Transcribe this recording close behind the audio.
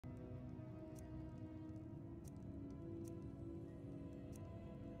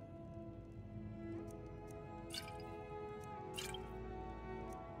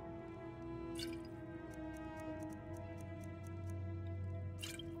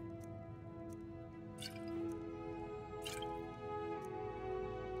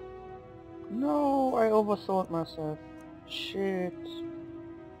No, I oversold myself. Shit.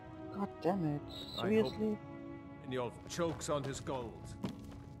 God damn it. Seriously? And you'll chokes on his gold.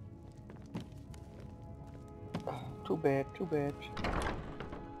 Too bad, too bad.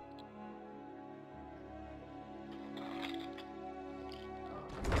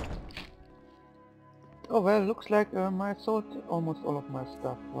 Oh well, looks like I sold almost all of my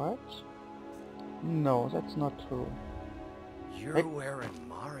stuff, right? No, that's not true. You're wearing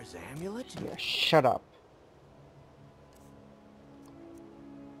Mara's amulet? Yeah, shut up.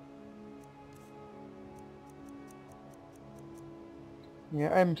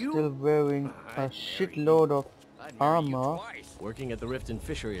 Yeah, I'm still wearing a shitload of armor. Working at the Rift and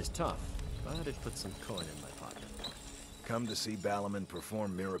Fishery is tough, but it puts some coin in my pocket. Come to see Balaman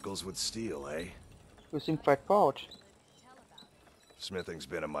perform miracles with steel, eh? You seem quite proud. Smithing's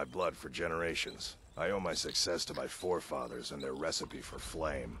been in my blood for generations. I owe my success to my forefathers and their recipe for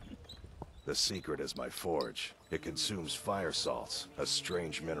flame. The secret is my forge. It consumes fire salts, a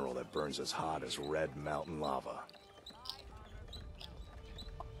strange mineral that burns as hot as red mountain lava.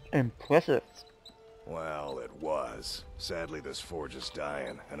 Impressive. Well, it was. Sadly, this forge is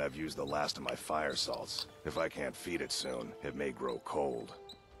dying, and I've used the last of my fire salts. If I can't feed it soon, it may grow cold.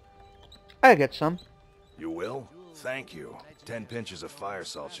 I'll get some. You will? Thank you. 10 pinches of fire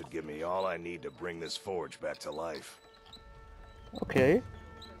salt should give me all I need to bring this forge back to life. Okay.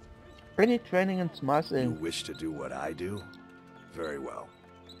 Any training in You smithing? wish to do what I do? Very well.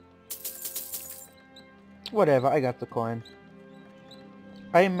 Whatever, I got the coin.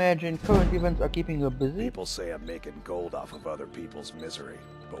 I imagine current events are keeping you busy? People say I'm making gold off of other people's misery,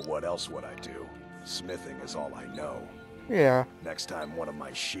 but what else would I do? Smithing is all I know. Yeah. Next time one of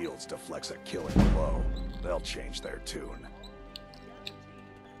my shields deflects a killing blow, they'll change their tune.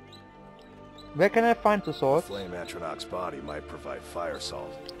 Where can I find the sword? Flame Atronach's body might provide fire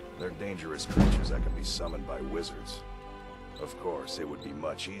salt. They're dangerous creatures that can be summoned by wizards. Of course, it would be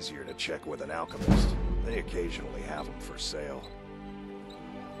much easier to check with an alchemist. They occasionally have them for sale.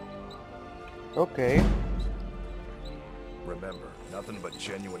 Okay. Remember, nothing but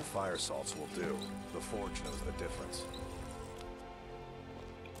genuine fire salts will do. The forge knows the difference.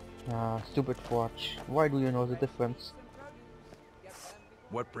 Ah, stupid forge. Why do you know the difference?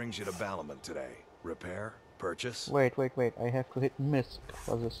 What brings you to Balaman today? Repair? Purchase? Wait. I have to hit miss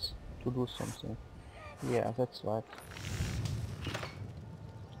for this to do something. Yeah, that's right.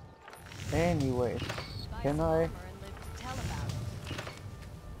 Anyways, can I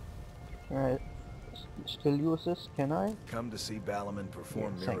still use this? Can I? Come to see Balaman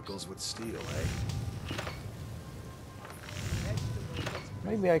perform Yeah, miracles with steel, eh?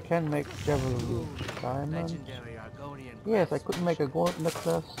 Maybe I can make javelin diamond. Yes, I could make a gold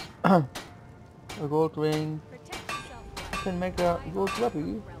necklace, a gold ring. I can make a gold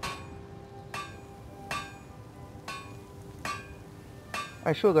weapon.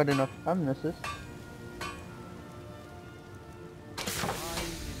 I sure got enough amethyst.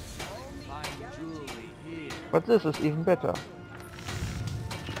 But this is even better.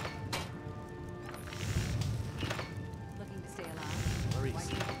 Looking to stay alive? Maurice,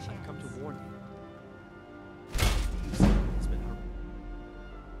 I've come to warn you. It's been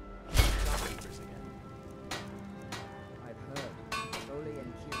shopkeepers again. I've heard. Oli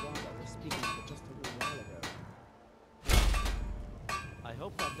and Kirana were speaking of it just a little while ago. I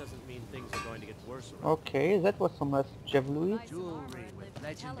hope that doesn't mean things are going to get worse. Okay, that was some nice javelry. Jewelry with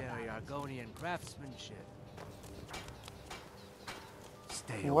legendary Argonian craftsmanship.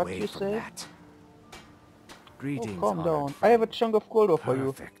 Stay What away you from say? that. Oh, Greetings, calm honored down. I have a chunk of gold for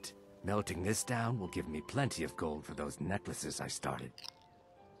you. Perfect. Melting this down will give me plenty of gold for those necklaces I started.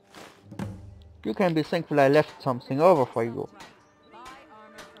 You can be thankful I left something over for you.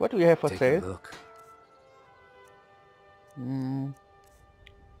 What do you have for Take a sale? look.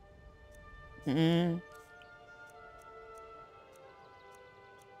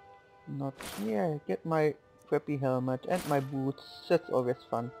 Not here. Get my crappy helmet and my boots. That's always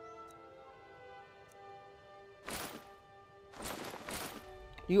fun.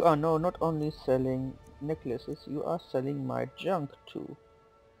 You are now not only selling necklaces, you are selling my junk too.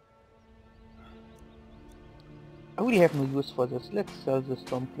 I really have no use for this. Let's sell the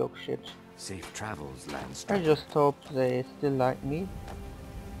Stormcloak shit. Safe travels, I Landstrider. just hope they still like me.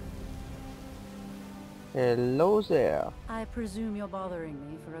 Hello there. I presume you're bothering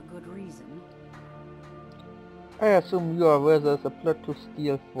me for a good reason. I assume you are aware there's a plot to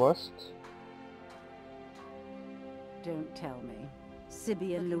steal Frost. Don't tell me.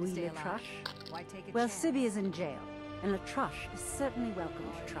 Sibby and Looking to Louis stay alive? LaTrush? Why take a Well, chance? Sibby is in jail, and LaTrush is certainly welcome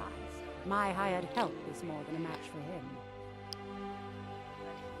to try. My hired help is more than a match for him.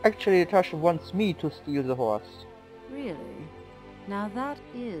 Actually, Tasha wants me to steal the horse. Really? Now that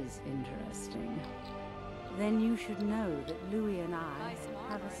is interesting. Then you should know that Louis and I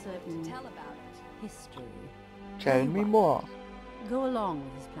have a certain history. Tell me more. Go along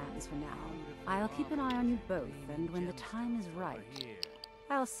with his plans for now. I'll keep an eye on you both, and when the time is right,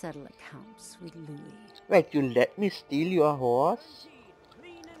 I'll settle accounts with Louis. Wait, you let me steal your horse?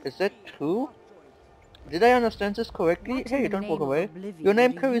 Is that true? Did I understand this correctly? What in Hey, the don't walk name of away. oblivion Your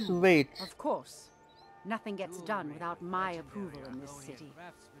name do carries you- weight. Of course. Nothing gets done without my approval in this city.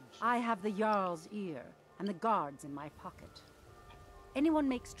 I have the Jarl's ear and the guards in my pocket. Anyone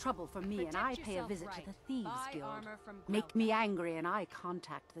makes trouble for me and I pay a visit to the Thieves Guild. Make me angry and I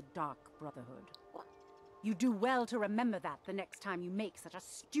contact the Dark Brotherhood. You do well to remember that the next time you make such a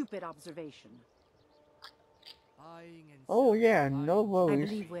stupid observation. Oh yeah, no I worries.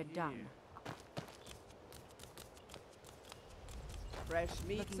 believe we're done. Fresh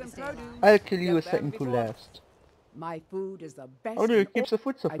meats and produce. I'll kill you a Get them second to before- last. My food is the best. How do you in keep all- the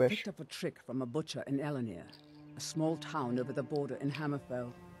food so I fresh? picked up a trick from a butcher in Elenir, a small town over the border in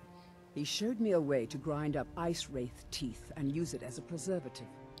Hammerfell. He showed me a way to grind up ice wraith teeth and use it as a preservative.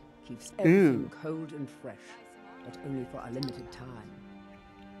 Keeps everything cold and fresh, but only for a limited time.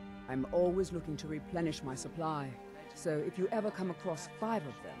 I'm always looking to replenish my supply, so if you ever come across 5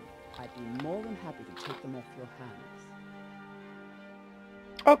 of them, I'd be more than happy to take them off your hands.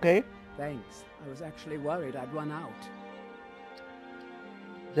 Okay, Thanks. I was actually worried I'd run out.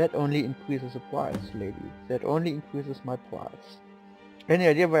 that only increases the price, lady. That only increases my price. Any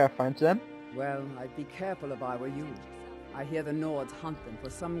idea where I find them? Well, I'd be careful if I were you. I hear the Nords hunt them for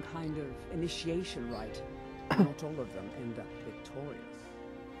some kind of initiation rite. Not all of them end up victorious.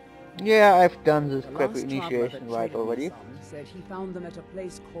 Yeah, I've done this The crappy last traveler initiation that right traded me already. some said he found them at a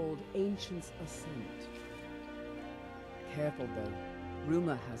place called Ancient's Ascent. Careful though.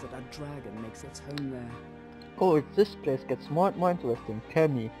 Rumor has it a dragon makes its home there. Oh, this place gets more and more interesting. Tell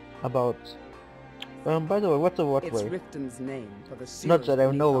me about... by the way, what's the It's waterway? Riften's name for the Not that I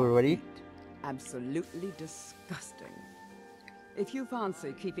sewers know beneath our already. feet. Absolutely disgusting. If you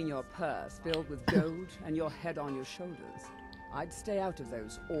fancy keeping your purse filled with gold and your head on your shoulders, I'd stay out of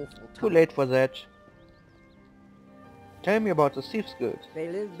those awful times. Too late for that. Tell me about the Thieves Guild. They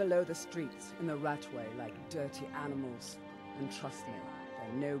live below the streets in the ratway like dirty animals. And trust me,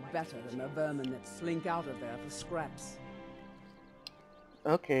 they're no better than the vermin that slink out of there for scraps.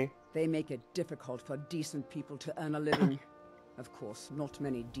 Okay. They make it difficult for decent people to earn a living. Of course, not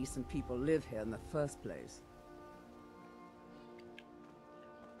many decent people live here in the first place.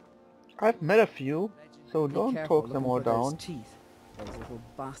 I've met a few, so Be don't careful talk them looking all for those down. teeth. Those little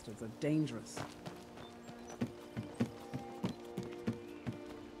bastards are dangerous.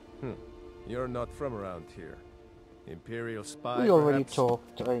 You're not from around here. Imperial spy, We already perhaps?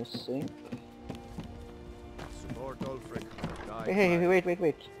 talked, I think. Support Ulfric or die Hey, hey, trying. wait.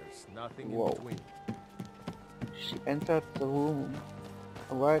 There's nothing Whoa. in between. She entered the room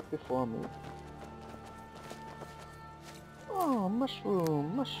right before me. Oh,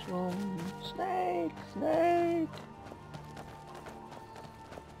 mushroom, snake.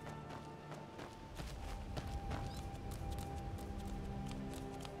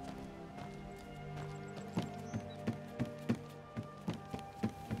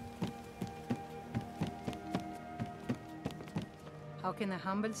 How can a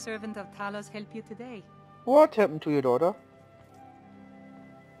humble servant of Talos help you today? What happened to your daughter?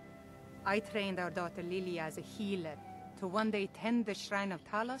 I trained our daughter Lilia as a healer to one day tend the shrine of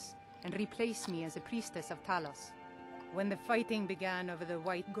Talos and replace me as a priestess of Talos. When the fighting began over the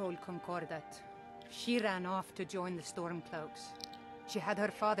white gold concordat, she ran off to join the Stormcloaks. She had her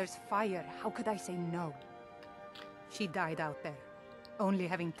father's fire. How could I say no? She died out there, only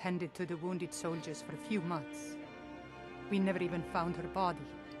having tended to the wounded soldiers for a few months. We never even found her body.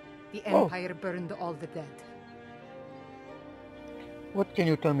 The Oh. Empire burned all the dead. What can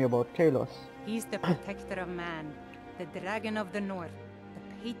you tell me about Talos? He's the protector of man, the dragon of the north, the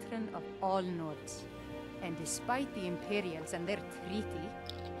patron of all Nords. And despite the Imperials and their treaty,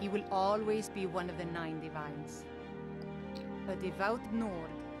 he will always be one of the 9 divines. A devout Nord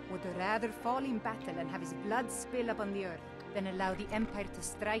would rather fall in battle and have his blood spill upon the earth than allow the Empire to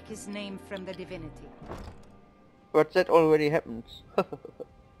strike his name from the divinity. But that already happened.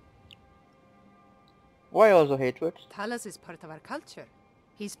 Why also hatred? Talos is part of our culture.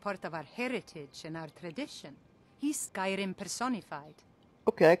 He's part of our heritage and our tradition. He's Skyrim personified.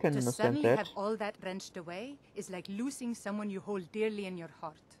 Okay, I can To understand suddenly that. have all that wrenched away is like losing someone you hold dearly in your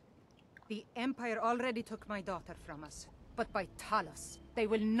heart. The Empire already took my daughter from us, but by Talos, they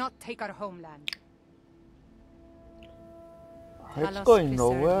will not take our homeland. It's Talos going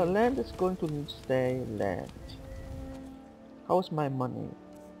preserve nowhere. you. Land is going to stay land. How's my money?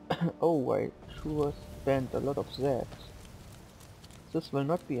 Oh, I sure spent a lot of that. This will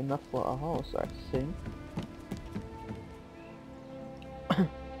not be enough for a house, I think.